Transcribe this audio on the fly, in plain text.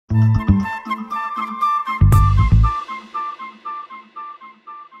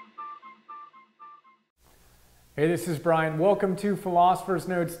Hey, this is Brian. Welcome to Philosopher's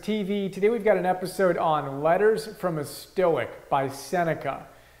Notes TV. Today we've got an episode on Letters from a Stoic by Seneca.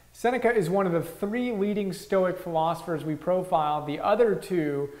 Seneca is one of the three leading Stoic philosophers we profile. The other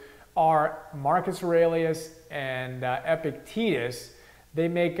two are Marcus Aurelius and Epictetus. They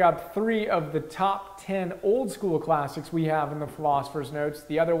make up three of the top 10 old school classics we have in the Philosopher's Notes.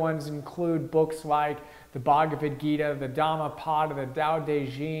 The other ones include books like the Bhagavad Gita, the Dhammapada, the Tao Te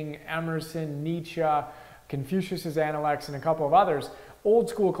Ching, Emerson, Nietzsche, Confucius's Analects, and a couple of others, old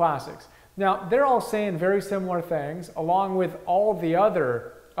school classics. Now, they're all saying very similar things, along with all the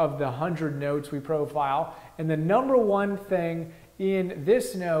other of the 100 notes we profile. And the number one thing in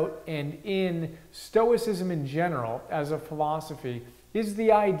this note and in Stoicism in general as a philosophy is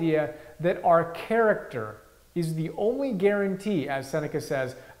the idea that our character is the only guarantee, as Seneca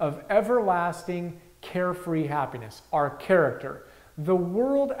says, of everlasting carefree happiness. Our character. The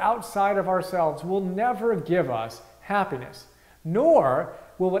world outside of ourselves will never give us happiness, nor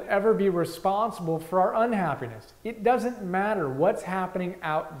will it ever be responsible for our unhappiness. It doesn't matter what's happening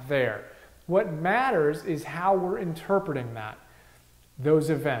out there. What matters is how we're interpreting those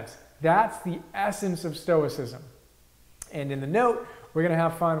events. That's the essence of Stoicism. And in the note, we're going to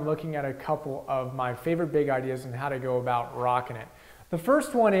have fun looking at a couple of my favorite big ideas on how to go about rocking it. The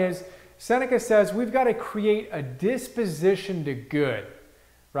first one is, Seneca says we've got to create a disposition to good,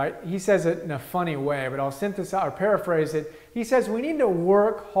 right? He says it in a funny way, but I'll synthesize or paraphrase it. He says we need to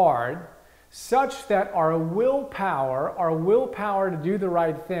work hard such that our willpower to do the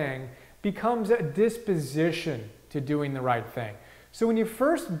right thing becomes a disposition to doing the right thing. So when you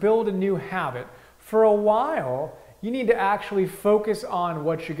first build a new habit, for a while, you need to actually focus on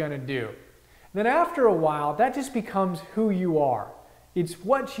what you're going to do. Then after a while, that just becomes who you are. It's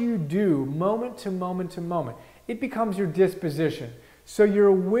what you do moment to moment to moment. It becomes your disposition. So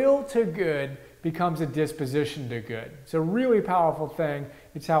your will to good becomes a disposition to good. It's a really powerful thing.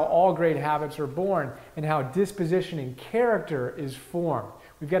 It's how all great habits are born and how disposition and character is formed.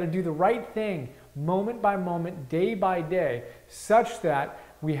 We've got to do the right thing moment by moment, day by day, such that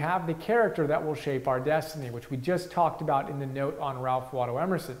we have the character that will shape our destiny, which we just talked about in the note on Ralph Waldo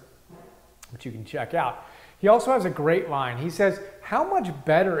Emerson, which you can check out. He also has a great line. He says, how much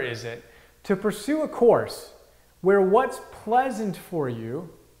better is it to pursue a course where what's pleasant for you,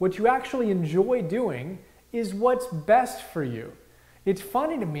 what you actually enjoy doing, is what's best for you? It's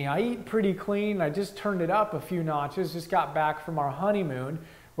funny to me. I eat pretty clean. I just turned it up a few notches. Just got back from our honeymoon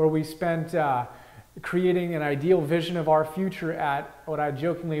where we spent creating an ideal vision of our future at what I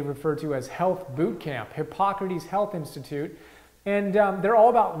jokingly refer to as Health Boot Camp, Hippocrates Health Institute. And they're all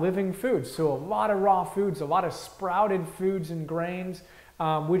about living foods. So a lot of raw foods, a lot of sprouted foods and grains,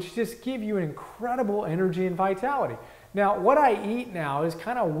 which just give you incredible energy and vitality. Now, what I eat now is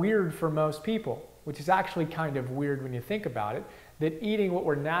kind of weird for most people, which is actually kind of weird when you think about it, that eating what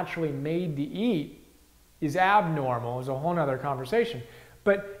we're naturally made to eat is abnormal, is a whole nother conversation.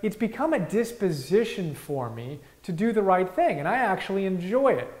 But it's become a disposition for me to do the right thing, and I actually enjoy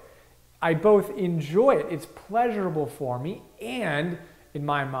it. I both enjoy it, it's pleasurable for me, and in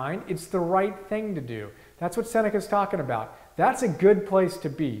my mind, it's the right thing to do. That's what Seneca's talking about. That's a good place to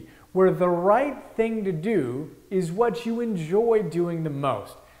be, where the right thing to do is what you enjoy doing the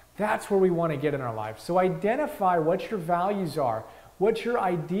most. That's where we want to get in our life. So identify what your values are, what your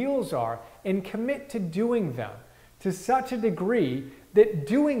ideals are, and commit to doing them to such a degree that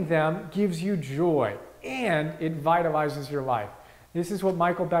doing them gives you joy and it vitalizes your life. This is what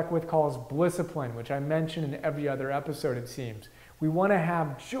Michael Beckwith calls blisscipline, which I mention in every other episode, it seems. We want to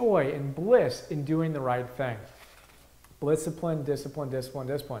have joy and bliss in doing the right thing. Blisscipline, discipline, discipline,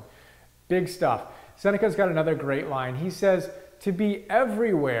 discipline. Big stuff. Seneca's got another great line. He says, to be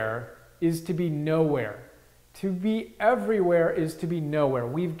everywhere is to be nowhere. To be everywhere is to be nowhere.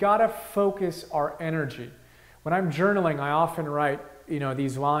 We've got to focus our energy. When I'm journaling, I often write,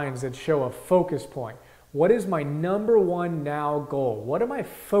 these lines that show a focus point. What is my number one now goal? What am I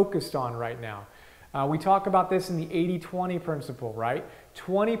focused on right now? We talk about this in the 80-20 principle, right?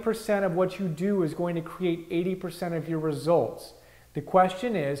 20% of what you do is going to create 80% of your results. The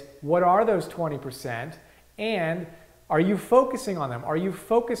question is, what are those 20%? And are you focusing on them? Are you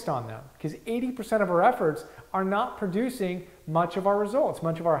focused on them? Because 80% of our efforts are not producing much of our results,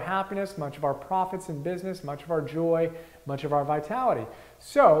 much of our happiness, much of our profits in business, much of our joy, much of our vitality.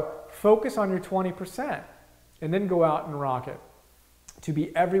 So focus on your 20% and then go out and rock it. To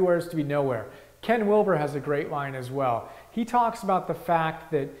be everywhere is to be nowhere. Ken Wilber has a great line as well. He talks about the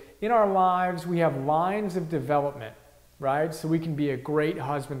fact that in our lives we have lines of development, right? So we can be a great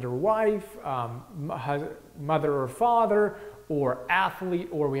husband or wife, mother or father, or athlete,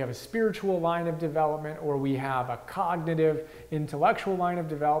 or we have a spiritual line of development, or we have a cognitive, intellectual line of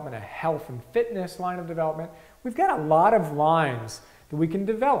development, a health and fitness line of development. We've got a lot of lines that we can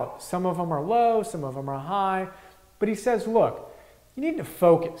develop. Some of them are low, some of them are high. But he says, look, you need to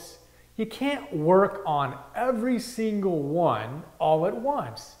focus. You can't work on every single one all at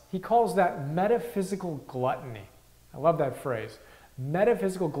once. He calls that metaphysical gluttony. I love that phrase.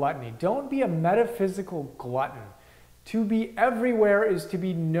 Metaphysical gluttony. Don't be a metaphysical glutton. To be everywhere is to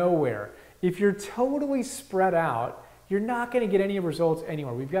be nowhere. If you're totally spread out, you're not going to get any results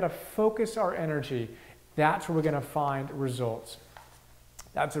anywhere. We've got to focus our energy. That's where we're going to find results.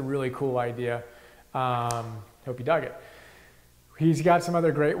 That's a really cool idea. Hope you dug it. He's got some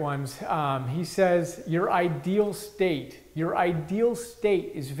other great ones. He says, your ideal state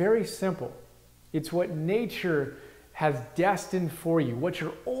is very simple. It's what nature has destined for you, what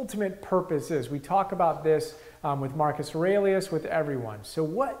your ultimate purpose is. We talk about this with Marcus Aurelius, with everyone. So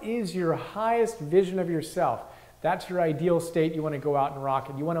what is your highest vision of yourself? That's your ideal state. You want to go out and rock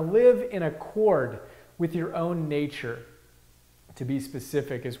it. You want to live in accord with your own nature. To be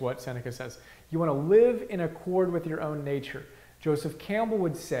specific is what Seneca says. You want to live in accord with your own nature. Joseph Campbell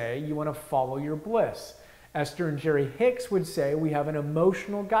would say you want to follow your bliss. Esther and Jerry Hicks would say we have an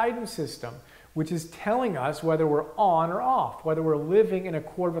emotional guidance system, which is telling us whether we're on or off, whether we're living in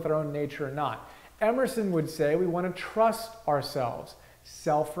accord with our own nature or not. Emerson would say we want to trust ourselves,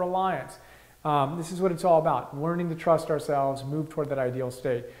 self-reliance. This is what it's all about, learning to trust ourselves, move toward that ideal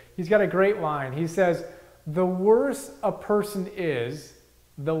state. He's got a great line. He says, the worse a person is,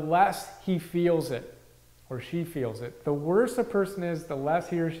 the less he feels it, or she feels it. The worse a person is, the less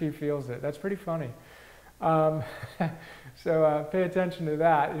he or she feels it. That's pretty funny. So pay attention to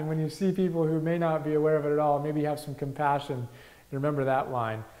that. And when you see people who may not be aware of it at all, maybe have some compassion. Remember that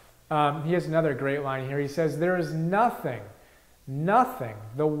line. He has another great line here. He says, there is nothing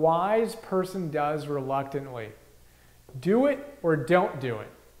the wise person does reluctantly. Do it or don't do it.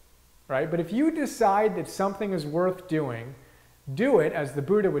 Right? But if you decide that something is worth doing, do it, as the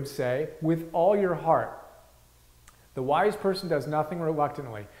Buddha would say, with all your heart. The wise person does nothing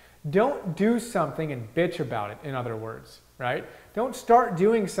reluctantly. Don't do something and bitch about it, in other words, right? Don't start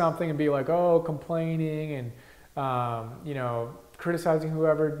doing something and be like, oh, complaining and, criticizing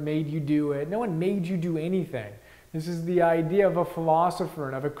whoever made you do it. No one made you do anything. This is the idea of a philosopher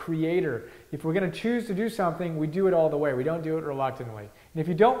and of a creator. If we're going to choose to do something, we do it all the way. We don't do it reluctantly. And if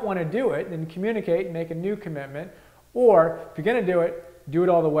you don't want to do it, then communicate and make a new commitment. Or if you're going to do it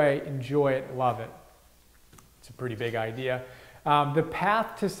all the way, enjoy it, love it. It's a pretty big idea. The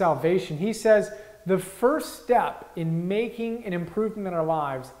path to salvation, he says, the first step in making an improvement in our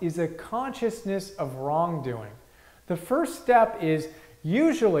lives is a consciousness of wrongdoing. The first step is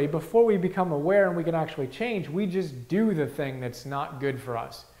usually before we become aware and we can actually change, we just do the thing that's not good for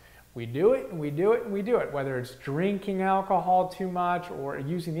us. We do it and we do it and we do it, whether it's drinking alcohol too much or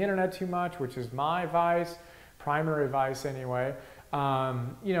using the internet too much, which is my vice, primary vice anyway.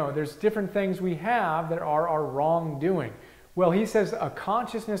 There's different things we have that are our wrongdoing. Well, he says a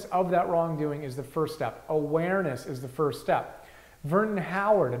consciousness of that wrongdoing is the first step. Awareness is the first step. Vernon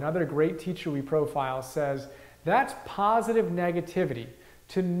Howard, another great teacher we profile, says that's positive negativity.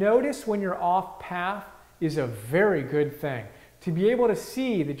 To notice when you're off path is a very good thing. To be able to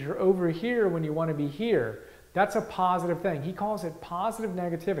see that you're over here when you want to be here, that's a positive thing. He calls it positive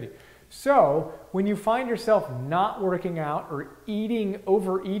negativity. So when you find yourself not working out or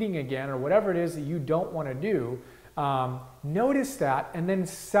overeating again, or whatever it is that you don't want to do, notice that and then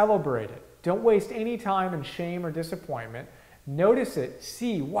celebrate it. Don't waste any time in shame or disappointment. Notice it,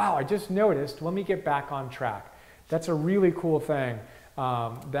 see, wow, I just noticed, let me get back on track. That's a really cool thing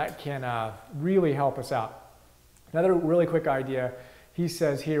that can really help us out. Another really quick idea, he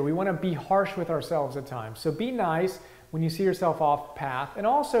says here, we want to be harsh with ourselves at times. So be nice when you see yourself off path. And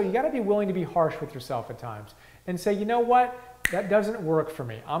also, you got to be willing to be harsh with yourself at times and say, you know what, that doesn't work for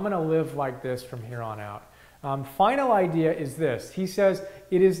me. I'm going to live like this from here on out. Final idea is this. He says,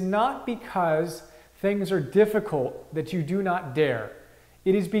 it is not because things are difficult that you do not dare.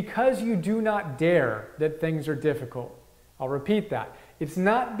 It is because you do not dare that things are difficult. I'll repeat that. It's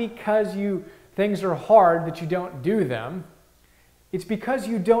not because things are hard that you don't do them. It's because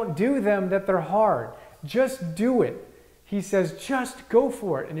you don't do them that they're hard. Just do it. He says, just go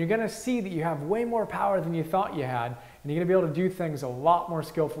for it. And you're going to see that you have way more power than you thought you had. And you're going to be able to do things a lot more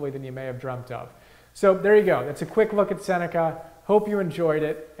skillfully than you may have dreamt of. So there you go. That's a quick look at Seneca. Hope you enjoyed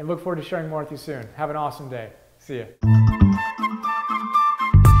it and look forward to sharing more with you soon. Have an awesome day. See ya.